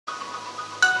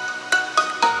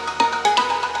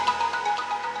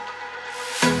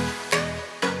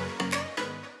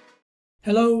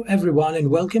Hello everyone and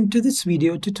welcome to this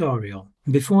video tutorial.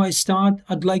 Before I start,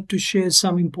 I'd like to share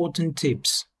some important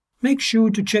tips. Make sure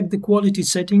to check the quality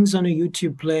settings on a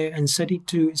YouTube player and set it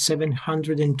to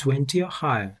 720 or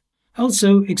higher.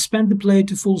 Also, expand the player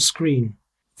to full screen.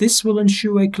 This will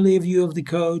ensure a clear view of the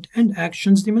code and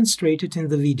actions demonstrated in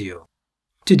the video.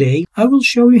 Today, I will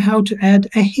show you how to add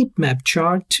a heatmap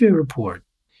chart to a report.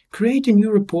 Create a new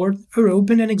report or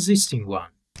open an existing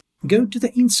one. Go to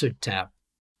the Insert tab.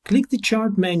 Click the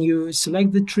Chart menu,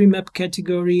 select the Tree Map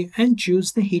category and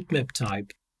choose the heatmap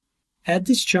type. Add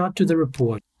this chart to the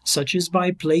report, such as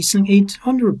by placing it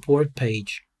on the report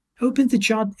page. Open the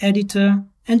chart editor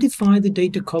and define the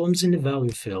data columns in the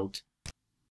value field.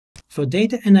 For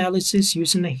data analysis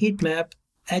using a heatmap,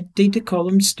 add data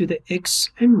columns to the X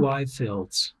and Y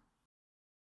fields.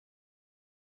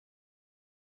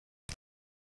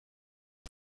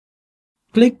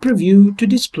 Click Preview to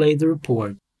display the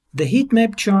report. The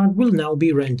heatmap chart will now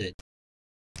be rendered.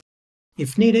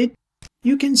 If needed,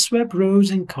 you can swap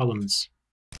rows and columns.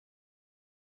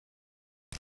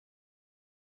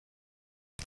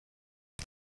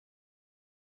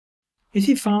 If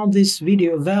you found this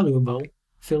video valuable,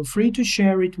 feel free to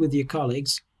share it with your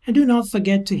colleagues and do not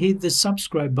forget to hit the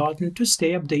subscribe button to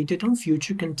stay updated on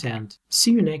future content.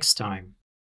 See you next time.